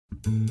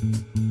This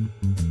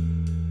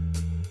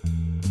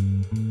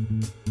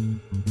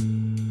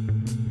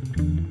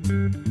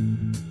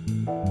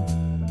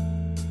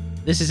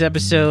is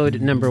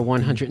episode number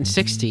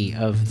 160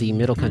 of the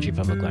Middle Country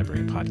Public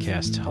Library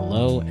podcast.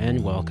 Hello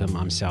and welcome.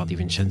 I'm Sal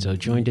DiVincenzo,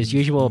 joined as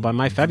usual by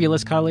my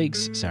fabulous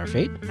colleagues, Sarah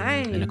Fate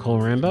and Nicole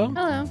Rambo.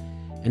 Hello.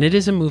 And it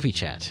is a movie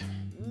chat.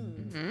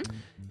 Mm-hmm.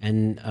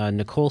 And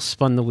Nicole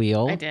spun the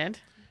wheel. I did.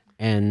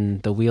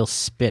 And the wheel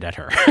spit at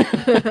her.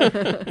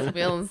 The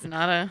wheel's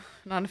not a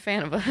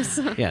fan of us.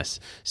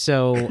 Yes.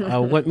 So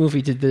what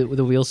movie did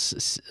the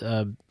wheels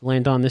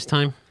land on this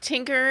time?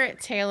 Tinker,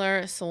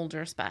 Tailor,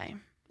 Soldier, Spy.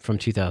 From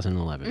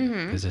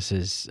 2011, because this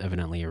is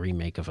evidently a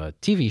remake of a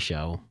TV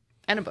show.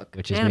 And a book.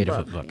 Which is made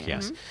of a book,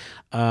 yes.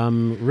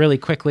 Really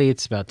quickly,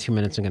 it's about 2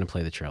 minutes. I'm going to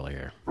play the trailer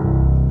here.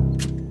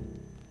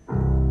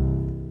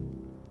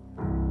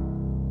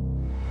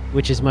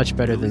 Which is much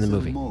better than the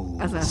movie.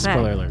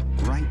 Spoiler alert.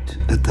 Right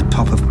at the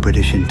top of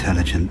British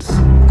intelligence.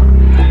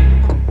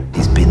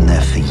 He's been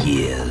there for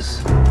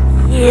years.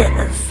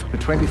 Years. For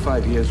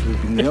 25 years, we've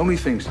been the only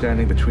thing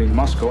standing between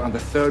Moscow and the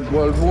Third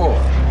World War.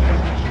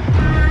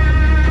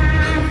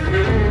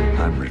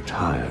 I'm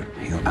retired.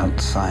 You're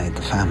outside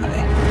the family.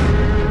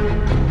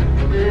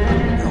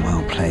 You're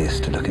well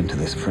placed to look into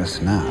this for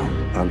us now.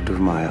 I'll do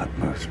my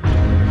utmost.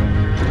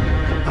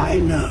 I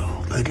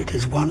know that it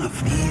is one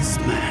of these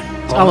men.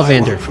 Ollivander. All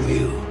I want from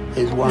you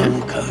is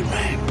one code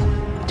name.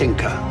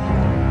 Tinker.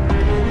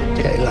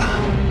 Tailor.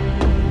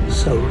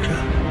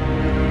 Soldier.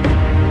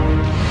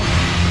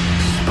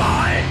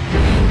 Spy.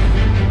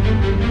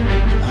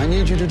 I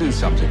need you to do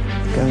something.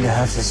 Going to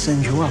have to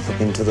send you up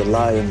into the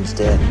lion's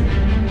den.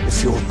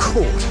 If you're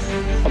caught...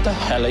 What the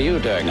hell are you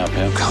doing up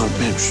here? Can't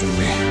mention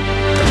me.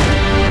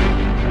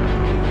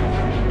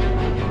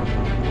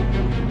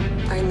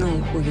 I know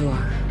who you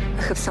are.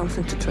 I have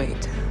something to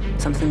trade.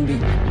 Something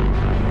big.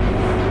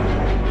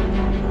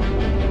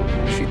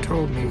 She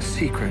told me a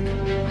secret.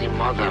 The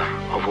mother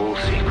of all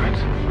secrets.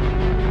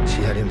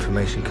 She had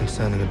information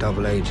concerning a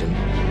double agent.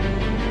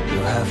 You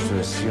have to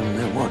assume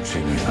they're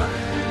watching you.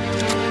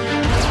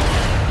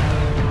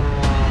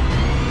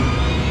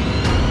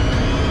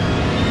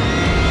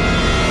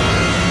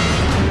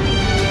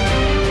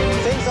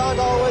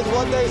 Always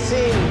what they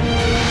seem.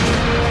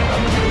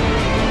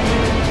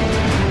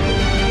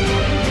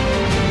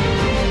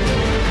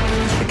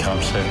 It's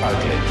become so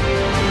ugly.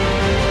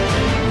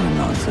 We're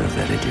not so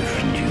very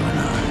different, you and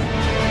I.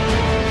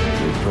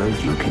 We're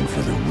both looking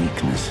for the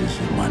weaknesses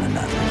in one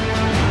another.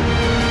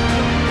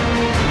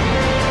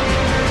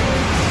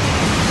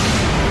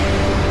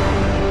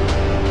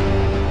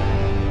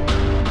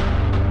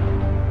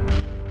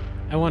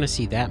 I want to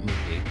see that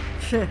movie.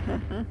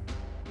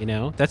 You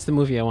know, that's the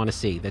movie I want to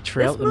see. The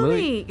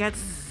movie got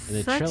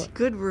such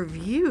good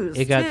reviews.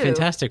 It got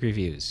fantastic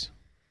reviews.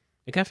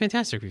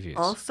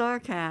 All-star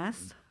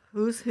cast,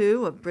 who's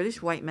who of British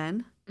white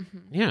men. Mm-hmm.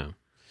 Yeah.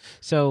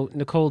 So,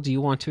 Nicole, do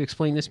you want to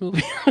explain this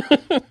movie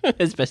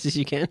as best as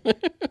you can?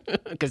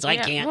 Because I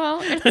can't. Well,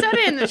 it's said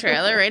in the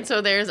trailer, right?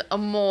 So there's a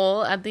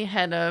mole at the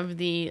head of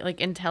the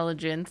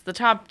intelligence, the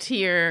top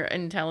tier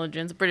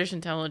intelligence, British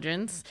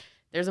intelligence.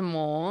 There's a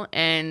mole,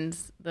 and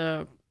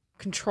the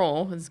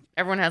Control,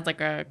 everyone has a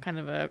kind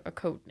of a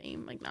code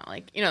name, not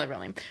the real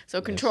name. So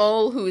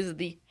Control, who is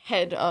the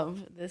head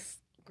of this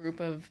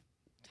group of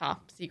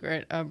top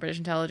secret British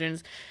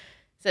intelligence,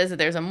 says that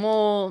there's a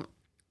mole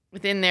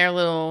within their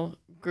little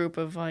group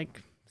of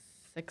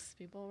 6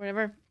 people or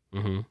whatever.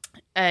 Mm-hmm.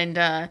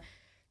 And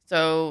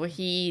so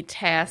he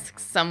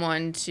tasks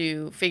someone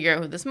to figure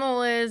out who this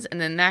mole is, and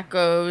then that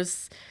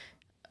goes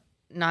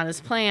not as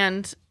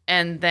planned,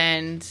 and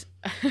then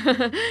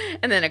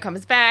and then it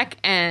comes back,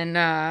 and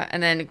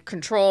then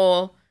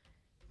Control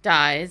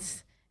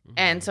dies,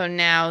 and so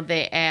now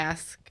they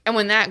ask, and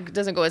when that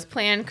doesn't go as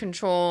planned,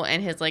 Control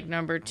and his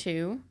number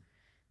 2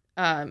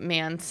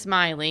 man,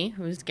 Smiley,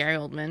 who's Gary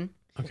Oldman,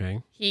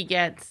 okay,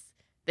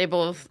 they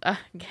both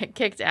get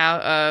kicked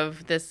out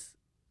of this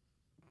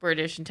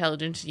British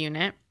intelligence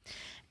unit,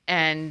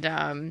 and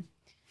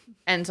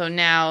so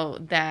now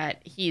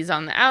that he's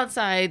on the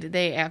outside,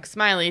 they ask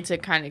Smiley to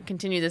kind of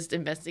continue this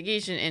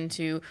investigation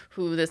into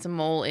who this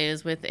mole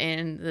is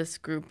within this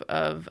group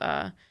of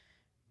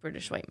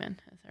British white men,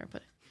 as Sarah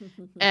put it.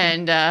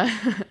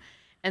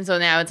 And so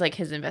now it's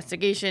his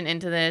investigation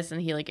into this,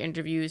 and he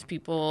interviews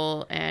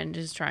people and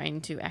is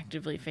trying to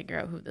actively figure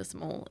out who this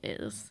mole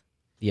is.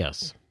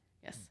 Yes.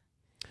 Yes.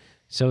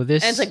 So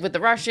this... And it's with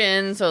the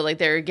Russians, so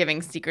they're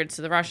giving secrets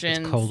to the Russians.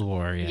 It's Cold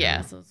War, yeah.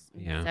 Yeah, so it's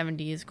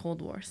 70s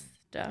Cold War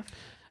stuff.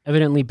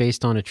 Evidently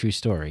based on a true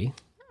story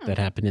that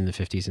happened in the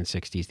 50s and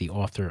 60s. The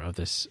author of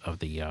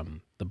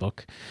the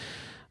book,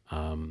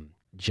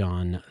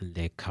 John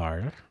Le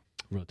Carre,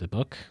 wrote the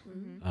book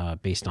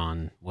based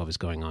on what was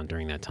going on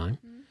during that time.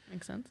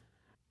 Makes sense.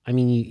 I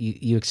mean,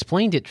 you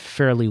explained it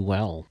fairly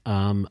well.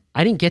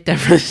 I didn't get that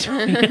from this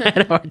movie. I had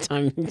a hard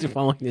time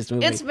following this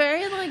movie. It's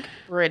very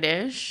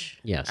British.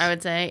 Yes, I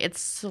would say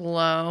it's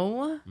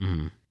slow.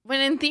 Mm-hmm.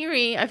 When in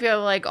theory, I feel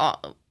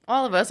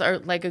all of us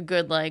are a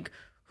good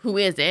who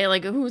is it?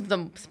 Like, who's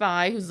the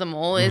spy? Who's the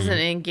mole? Is an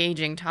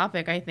engaging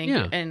topic, I think,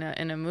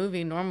 in a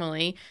movie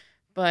normally.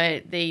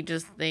 But they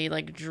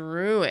like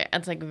drew it.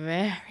 It's like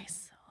very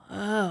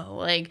slow,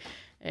 like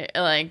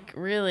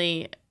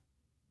really.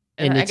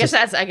 And I guess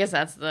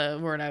that's the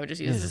word I would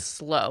just use. Is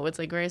slow. It's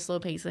like very slow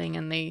pacing,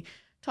 and they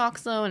talk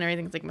slow, and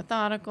everything's like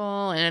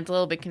methodical, and it's a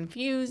little bit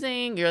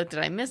confusing. You're like, did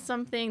I miss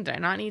something? Did I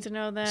not need to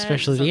know that?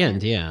 Especially the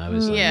end. Yeah, I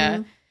was.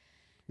 Yeah.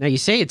 Now you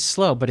say it's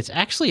slow, but it's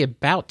actually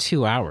about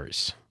 2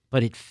 hours.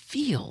 But it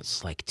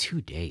feels like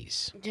 2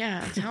 days.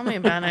 Yeah, tell me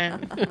about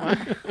it.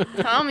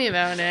 Tell me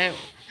about it.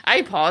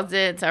 I paused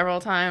it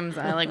several times.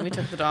 We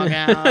took the dog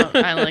out.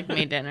 I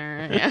made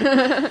dinner.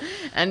 Yeah.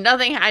 And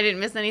nothing, I didn't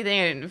miss anything.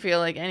 I didn't feel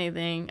like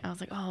anything. I was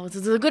like, oh, this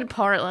is a good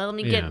part. Let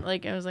me get, I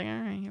was like,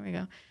 all right, here we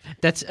go.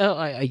 That's,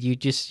 you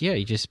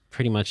just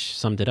pretty much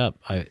summed it up.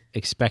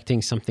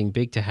 Expecting something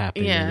big to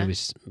happen. Yeah. And it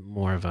was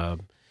more of a,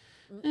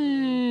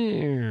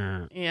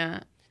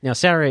 Yeah. Now,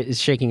 Sarah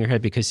is shaking her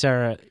head because,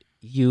 Sarah,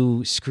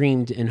 you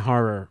screamed in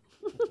horror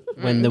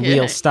when the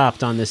wheel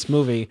stopped on this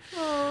movie.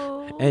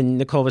 And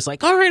Nicole was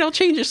like, all right, I'll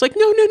change it. She's like,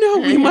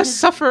 no, we must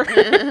suffer.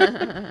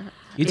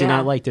 You did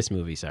not like this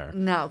movie, Sarah.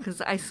 No,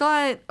 because I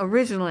saw it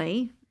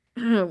originally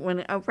when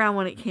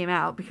it came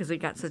out because it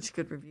got such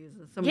good reviews.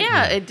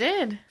 It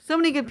did. So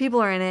many good people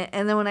are in it.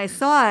 And then when I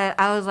saw it,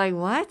 I was like,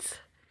 what?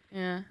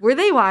 Yeah. Were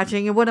they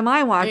watching and what am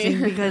I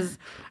watching? Because,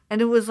 and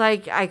it was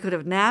like I could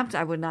have napped.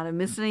 I would not have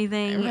missed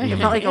anything. It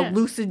felt like a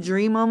lucid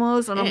dream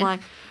almost. And I'm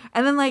like,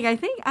 and then I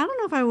don't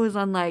know if I was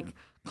on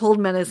Cold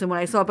Medicine when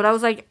I saw it, but I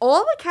was like,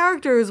 all the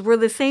characters were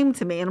the same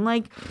to me. And I'm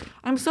like,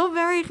 I'm so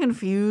very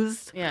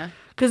confused. Yeah.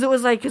 Because it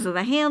was because of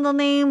the handle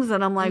names.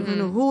 And I'm like,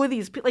 who are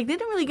these people? They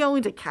didn't really go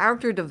into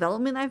character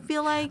development, I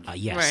feel like.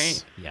 Yes.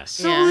 Right. Yes.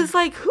 So it was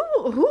like, who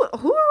are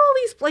all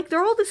these?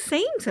 They're all the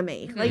same to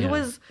me. It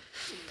was.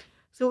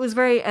 So it was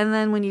very, and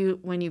then when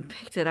you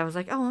picked it, I was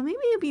like, oh, well, maybe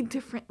it'd be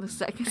different the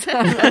second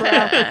time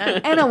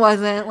around. And it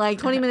wasn't.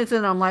 20 minutes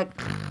in, I'm like,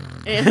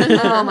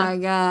 oh my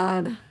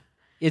God.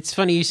 It's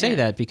funny you say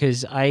that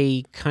because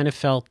I kind of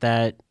felt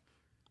that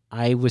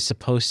I was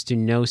supposed to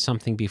know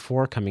something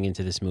before coming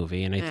into this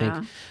movie. And I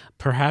think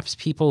perhaps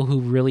people who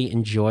really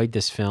enjoyed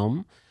this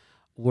film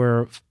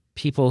were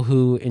people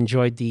who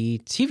enjoyed the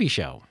TV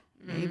show.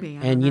 Maybe.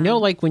 And you know,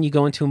 when you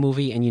go into a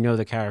movie and you know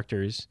the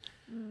characters,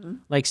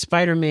 like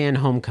Spider-Man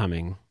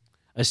Homecoming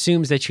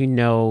assumes that you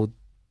know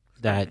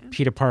that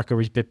Peter Parker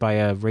was bit by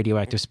a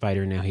radioactive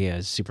spider and now he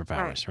has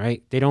superpowers,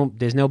 right?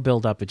 There's no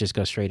build up, it just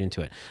goes straight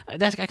into it. I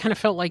kind of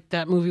felt like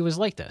that movie was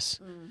like this,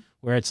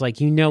 where it's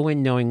like,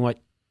 knowing what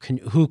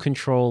who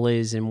Control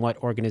is and what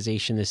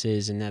organization this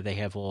is, and that they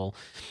have all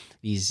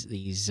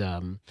these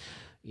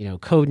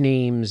code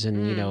names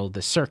and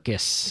the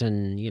circus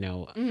and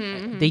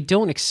they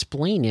don't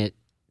explain it.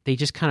 They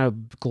just kind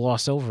of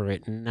gloss over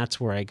it, and that's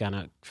where I kind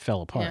of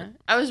fell apart. Yeah.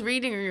 I was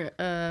reading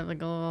an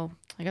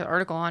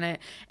article on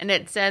it, and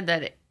it said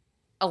that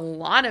a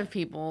lot of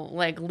people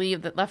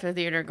left the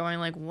theater going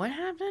what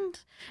happened?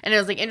 And it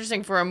was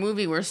interesting for a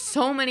movie where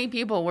so many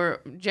people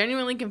were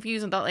genuinely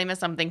confused and thought they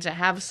missed something to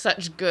have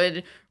such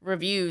good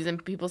reviews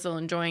and people still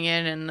enjoying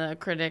it, and the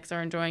critics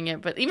are enjoying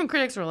it. But even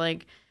critics were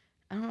like,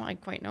 I don't know, I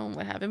quite know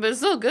what happened, but it's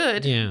still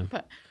good. Yeah.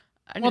 But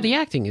the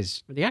acting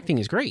is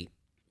great.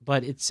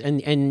 But it's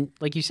and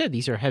like you said,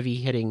 these are heavy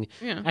hitting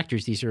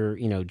actors. These are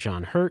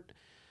John Hurt.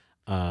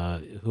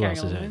 Who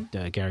else is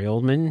it? Gary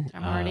Oldman,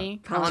 Tom Hardy,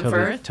 Colin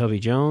Firth, Toby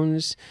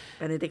Jones,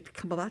 Benedict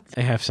Cumberbatch.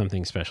 I have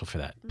something special for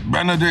that.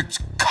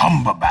 Benedict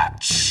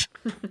Cumberbatch.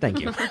 Thank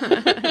you.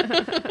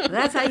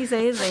 That's how you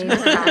say his name.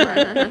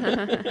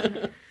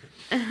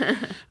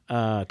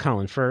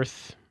 Colin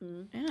Firth.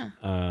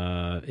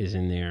 Is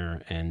in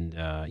there, and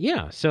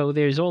so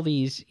there's all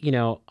these,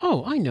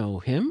 oh, I know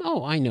him,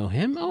 I know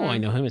him.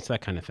 It's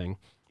that kind of thing.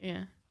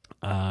 Yeah.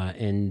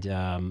 And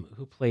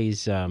who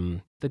plays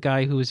the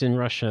guy who was in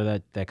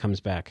Russia that comes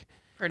back?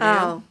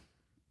 Purdue.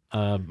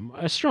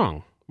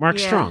 Strong. Mark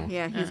Strong.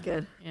 Yeah, he's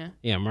good.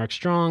 Yeah, Mark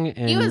Strong.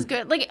 And he was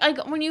good. Like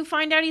when you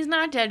find out he's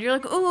not dead, you're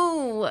like,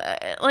 ooh,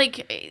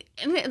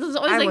 and there's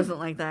always I wasn't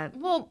like that.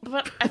 Well,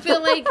 but I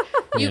feel like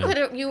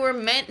you were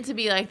meant to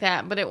be like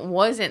that, but it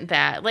wasn't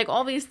that. Like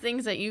all these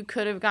things that you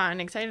could have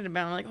gotten excited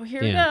about, I'm like, oh,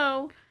 here we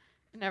go.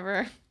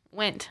 Never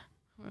went.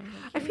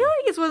 I feel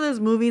like it's one of those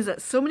movies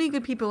that so many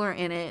good people are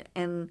in it,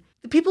 and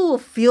the people will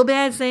feel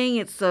bad saying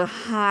it's a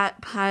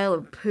hot pile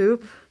of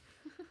poop.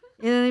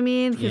 You know what I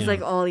mean?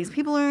 Because all these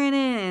people are in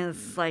it, and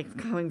it's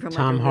coming from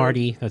Tom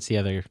Hardy. That's the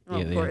other.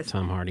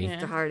 Tom Hardy.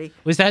 Mr. Hardy.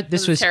 Was that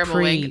this was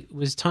pre?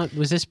 Was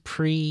this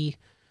pre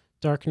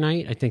Dark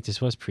Knight? I think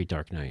this was pre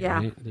Dark Knight. Yeah.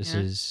 Right? This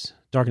is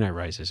Dark Knight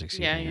Rises. Excuse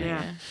me.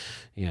 Yeah.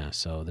 Yeah.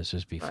 So this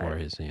was before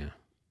his. Yeah.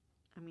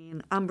 I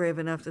mean, I'm brave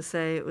enough to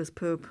say it was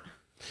poop.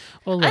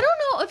 Well, look, I don't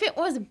know if it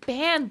was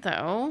bad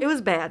though. It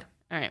was bad.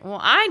 All right. Well,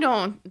 I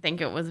don't think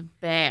it was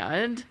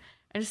bad.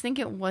 I just think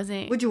it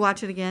wasn't. Would you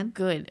watch it again?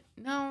 Good.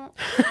 No.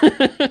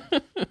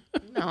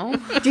 No.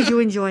 Did you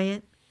enjoy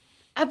it?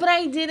 But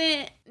I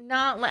didn't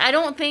not like, I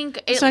don't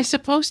think Was I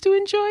supposed to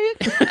enjoy it?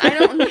 I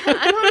don't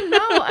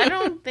know. I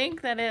don't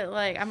think that it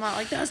like I'm not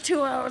like that's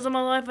 2 hours of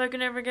my life I can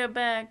never get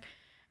back.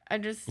 I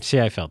just See,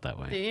 I felt that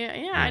way.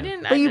 yeah. I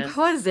didn't. But you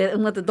paused it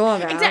and let the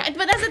dog out. Exactly.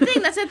 But that's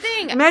the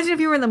thing. Imagine if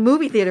you were in the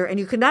movie theater and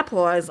you could not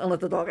pause and let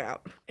the dog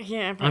out.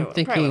 Yeah, I'm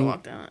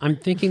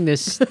thinking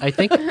this. I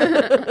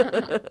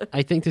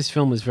think this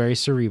film was very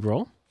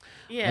cerebral.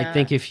 Yeah. I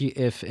think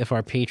if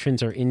our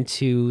patrons are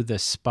into the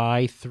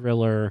spy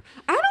thriller,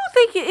 I don't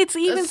think it's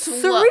even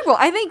cerebral.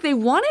 I think they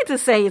wanted to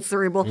say it's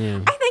cerebral.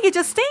 Yeah. I think it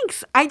just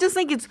stinks. I just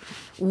think it's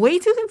way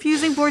too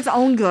confusing for its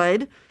own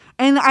good.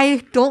 And I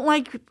don't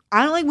like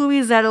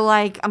movies that are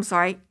like, I'm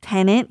sorry,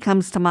 Tenet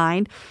comes to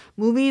mind.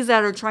 Movies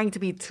that are trying to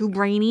be too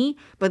brainy,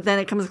 but then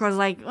it comes across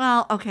like,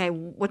 well, okay,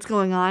 what's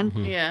going on?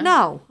 Mm-hmm. Yeah.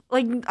 No,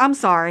 like, I'm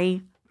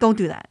sorry. Don't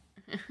do that.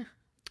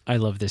 I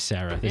love this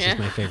Sarah. This Yeah. is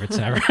my favorite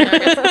Sarah.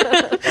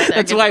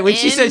 That's That's why when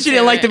she said she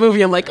didn't like the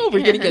movie, I'm like, oh,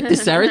 we're going to get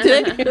this Sarah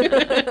today?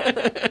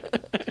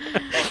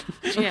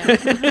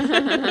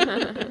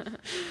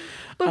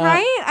 But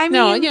right? I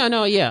mean,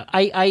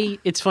 I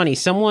it's funny.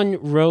 Someone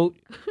wrote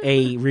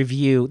a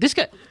review. This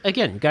got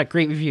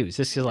great reviews.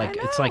 This is like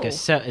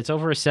it's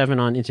over a 7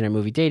 on Internet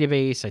Movie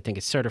Database. I think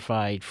it's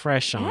certified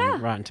fresh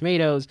on Rotten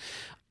Tomatoes.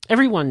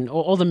 Everyone,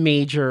 all the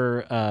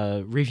major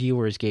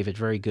reviewers gave it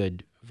very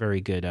good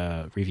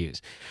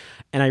reviews.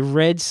 And I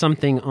read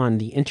something on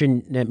the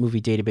Internet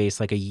Movie Database,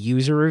 like a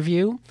user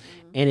review,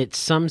 and it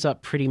sums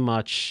up pretty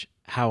much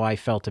how I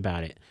felt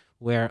about it.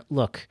 Where,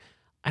 look,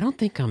 I don't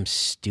think I'm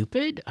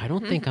stupid. I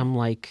don't think I'm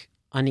like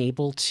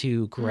unable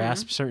to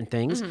grasp certain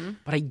things,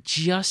 but I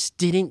just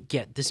didn't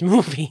get this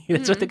movie.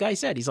 That's what the guy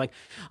said. He's like,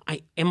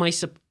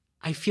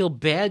 I feel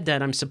bad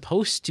that I'm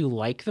supposed to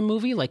like the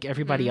movie, like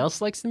everybody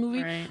else likes the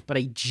movie, but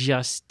I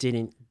just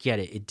didn't get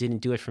it. It didn't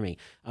do it for me.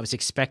 I was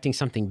expecting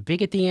something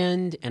big at the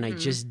end, and I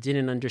just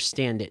didn't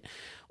understand it.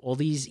 All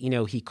these,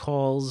 he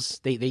calls,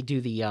 they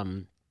do the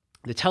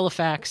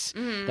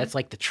telefax. That's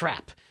like the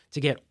trap to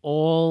get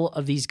all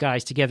of these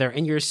guys together,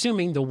 and you're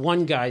assuming the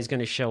one guy is going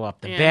to show up,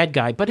 the bad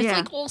guy, but it's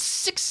like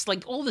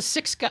all the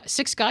six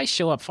guys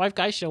show up, 5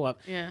 guys show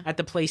up at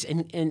the place,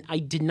 and I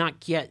did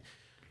not get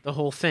the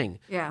whole thing.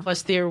 Yeah.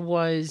 Plus, there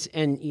was,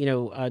 and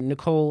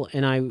Nicole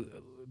and I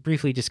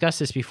briefly discussed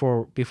this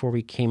before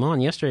we came on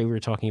yesterday. We were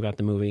talking about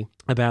the movie,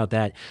 about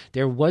that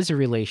there was a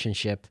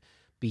relationship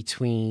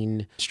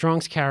between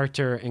Strong's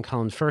character and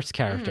Colin Firth's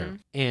character.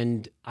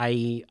 And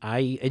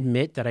I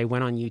admit that I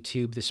went on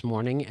YouTube this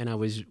morning and I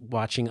was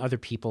watching other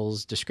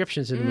people's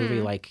descriptions of the movie,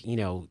 like,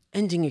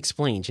 ending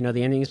explained,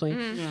 the ending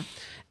explained? Yeah.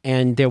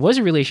 And there was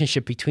a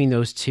relationship between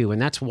those two, and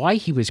that's why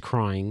he was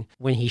crying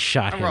when he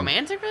shot him. A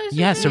romantic relationship?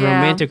 Yes, a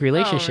romantic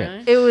relationship. Oh,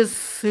 really? It was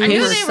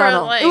super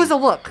subtle. It was a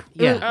look.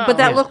 But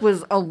that look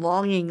was a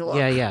longing look.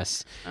 Yeah,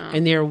 yes.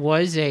 And there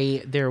was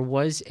a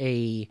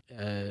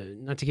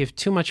not to give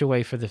too much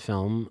away for the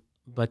film,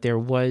 but there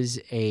was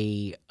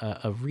a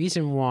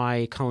reason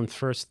why Colin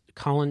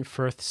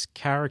Firth's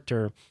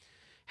character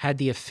had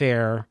the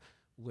affair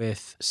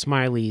with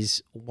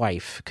Smiley's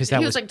wife, because he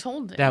was like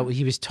told that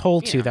he was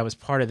told to. That was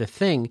part of the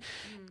thing,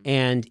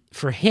 and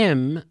for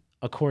him,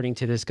 according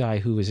to this guy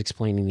who was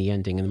explaining the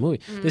ending in the movie,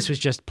 this was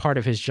just part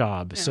of his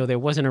job. So there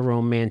wasn't a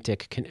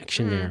romantic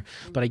connection there,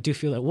 but I do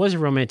feel it was a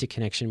romantic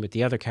connection with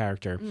the other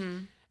character,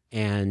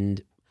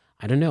 and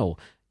I don't know.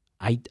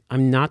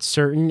 I'm not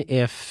certain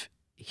if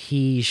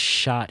he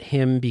shot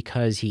him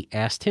because he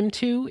asked him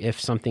to,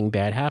 if something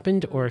bad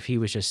happened, or if he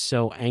was just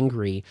so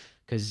angry.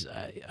 Because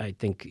I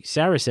think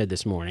Sarah said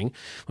this morning,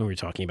 when we were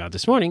talking about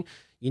this morning,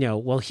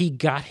 well, he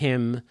got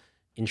him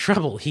in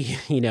trouble.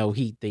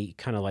 They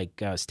kind of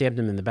like stabbed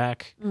him in the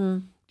back,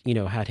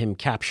 had him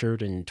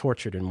captured and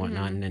tortured and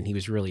whatnot, and then he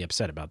was really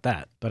upset about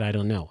that. But I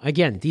don't know.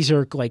 Again, these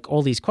are like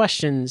all these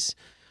questions.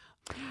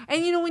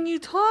 And when you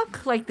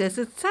talk like this,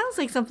 it sounds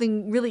like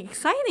something really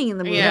exciting in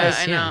the movie. Yeah,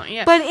 I know.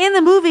 Yeah. But in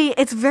the movie,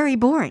 it's very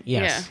boring.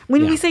 Yes.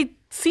 When we say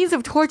scenes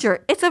of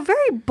torture, it's a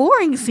very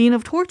boring scene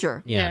of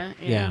torture. Yeah.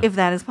 If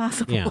that is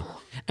possible. Yeah.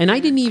 And I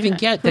didn't even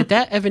get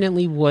that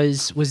evidently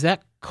was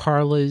that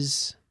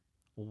Carla's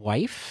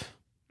wife?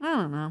 I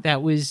don't know.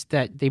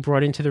 That they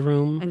brought into the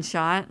room and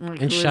shot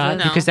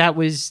because that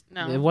was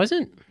it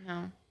wasn't.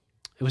 No.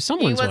 It was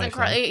someone's wife.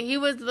 He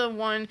was the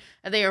one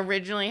that they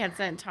originally had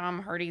sent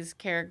Tom Hardy's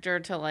character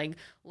to like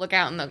look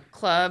out in the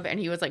club, and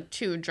he was like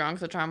too drunk,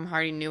 so Tom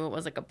Hardy knew it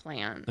was like a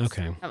plant.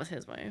 Okay, that was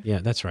his wife. Yeah,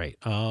 that's right.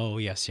 Oh,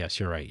 yes,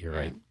 you're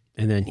right.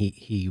 And then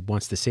he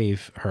wants to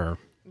save her.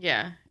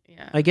 Yeah.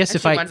 I guess she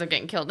winds up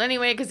getting killed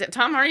anyway, because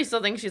Tom Hardy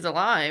still thinks she's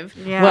alive.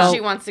 Yeah, well,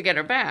 she wants to get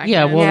her back.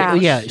 Yeah,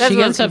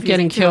 she ends up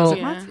getting killed.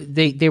 Yeah.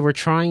 They were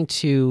trying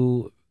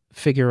to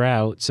figure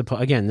out.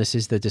 Again, this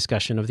is the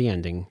discussion of the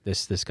ending.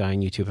 This guy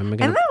on YouTube. And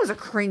that was a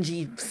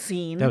cringy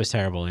scene. That was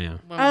terrible. Yeah,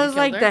 I was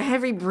like the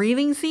heavy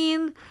breathing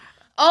scene.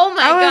 Oh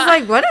my god! I was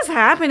like, what is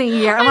happening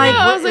here? I'm like,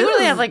 I was like, what do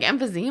they have, like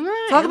emphysema?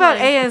 Talk about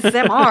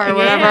ASMR or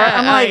whatever.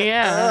 I'm like,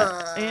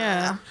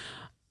 yeah.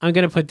 I'm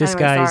gonna put this,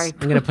 Anyway, guys. sorry.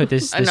 I'm gonna put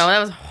this. No, that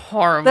was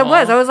horrible. That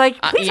was. I was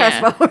like, please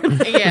fast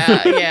forward.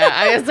 yeah.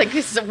 I was like,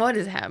 what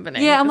is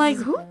happening? Yeah, I'm This like,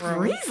 is who gross.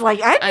 breathes?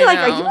 Like, I'd be I like,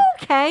 know. are you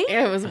okay?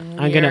 It was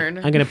weird.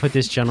 I'm gonna put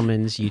this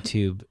gentleman's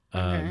YouTube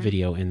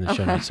video in the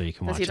show notes so you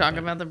can watch. Does he talk it,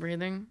 about the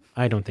breathing?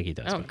 I don't think he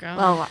does. Oh but- god.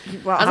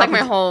 Well, I was like, my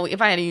whole.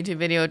 If I had a YouTube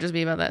video, it'd just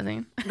be about that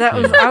scene. that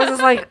was. I was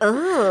just like,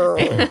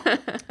 ugh.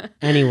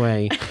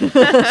 Anyway,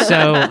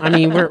 so I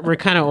mean, we're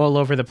kind of all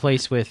over the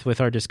place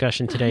with our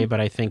discussion today, but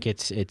I think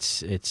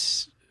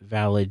it's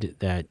valid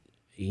that,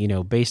 you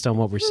know, based on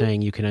what we're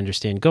saying, you can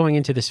understand going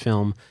into this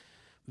film.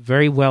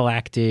 Very well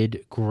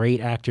acted, great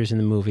actors in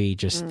the movie.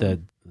 Just the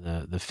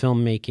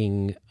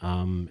filmmaking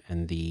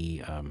and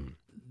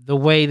the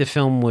way the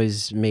film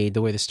was made,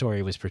 the way the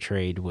story was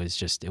portrayed was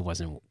just, it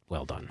wasn't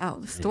well done. Oh,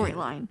 the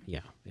storyline. Yeah,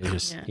 it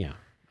was just yeah.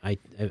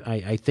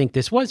 I think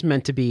this was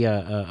meant to be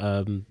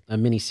a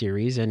mini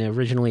series, and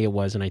originally it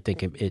was, and I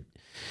think it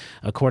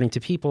according to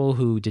people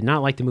who did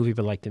not like the movie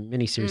but liked the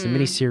miniseries, the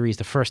miniseries,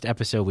 the first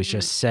episode was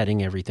just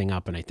setting everything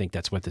up, and I think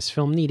that's what this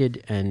film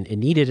needed, and it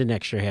needed an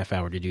extra half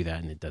hour to do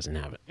that, and it doesn't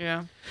have it.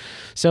 Yeah.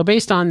 So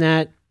based on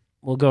that,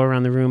 we'll go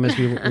around the room as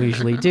we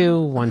usually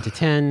do, 1 to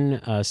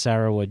 10.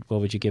 Sarah, what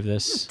would you give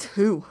this?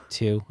 2.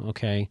 2.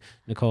 Okay.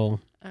 Nicole?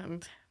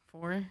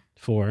 4.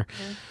 4.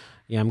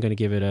 Yeah, I'm going to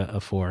give it a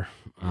 4.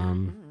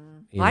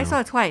 Well, I saw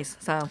it twice,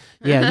 so.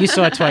 Yeah, you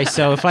saw it twice.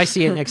 So if I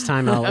see it next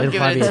time, it'll give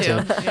probably it be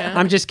a 2. Yeah.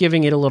 I'm just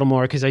giving it a little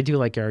more because I do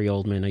like Gary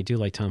Oldman. I do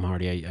like Tom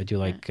Hardy. I do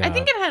like. I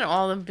think it had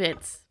all the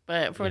bits,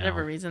 but for whatever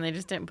Yeah. reason, they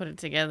just didn't put it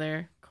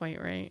together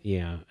quite right.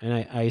 Yeah, and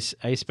I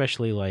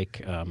especially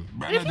like.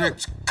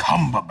 Benedict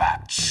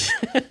Cumberbatch.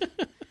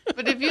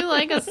 But if you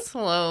like some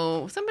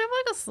people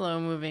like a slow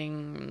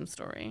moving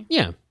story.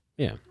 Yeah.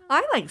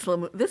 I like slow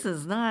mo- This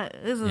is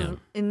Yeah.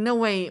 in no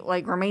way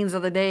like Remains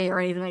of the Day or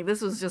anything like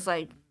this. Was just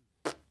like,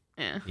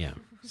 Yeah.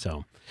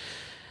 So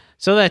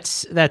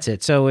that's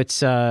it. So it's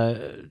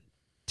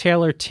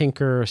Taylor,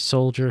 Tinker,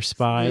 Soldier,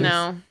 Spy.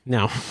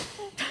 No.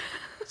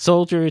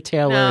 Soldier,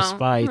 Taylor, No.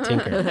 Spy,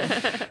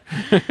 Tinker.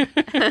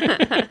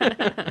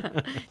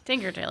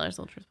 Tinker Tailor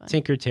Soldier Spy.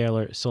 Tinker,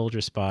 Tailor,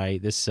 Soldier, Spy.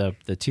 This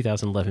the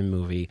 2011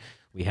 movie.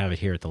 We have it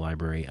here at the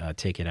library.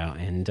 Take it out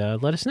and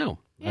let us know.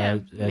 Yeah.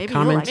 Maybe you'll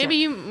comment. like it. Maybe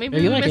you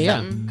Maybe you like it. missed Yeah.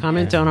 something.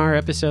 Comment on our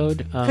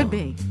episode. could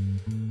be.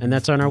 And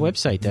that's on our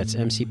website. That's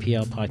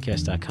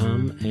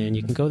mcplpodcast.com. And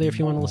you can go there if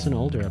you want to listen to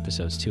older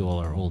episodes too, all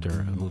our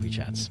older movie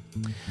chats.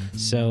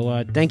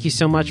 So thank you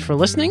so much for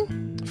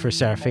listening. For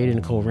Sarah Fade and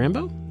Nicole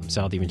Rambo, I'm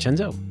Sal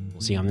DiVincenzo.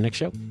 We'll see you on the next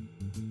show.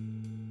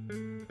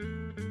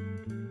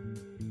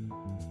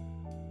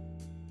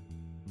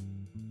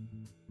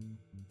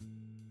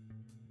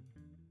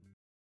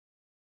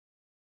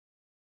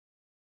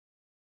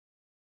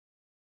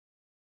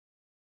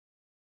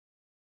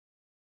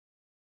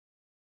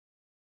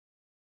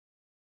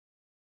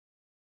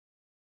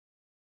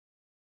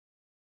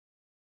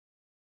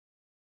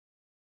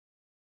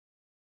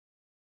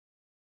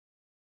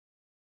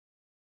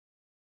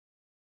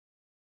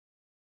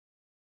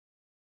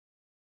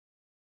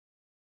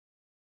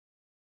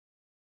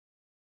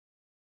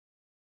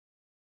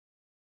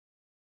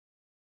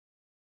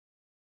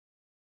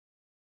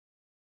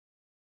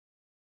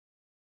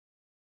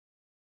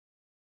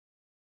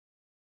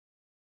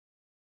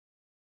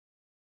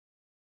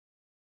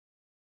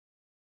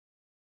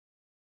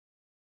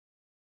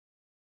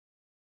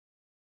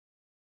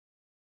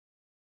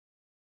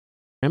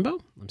 Rambo,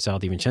 I'm Sal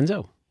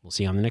DiVincenzo. We'll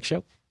see you on the next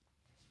show.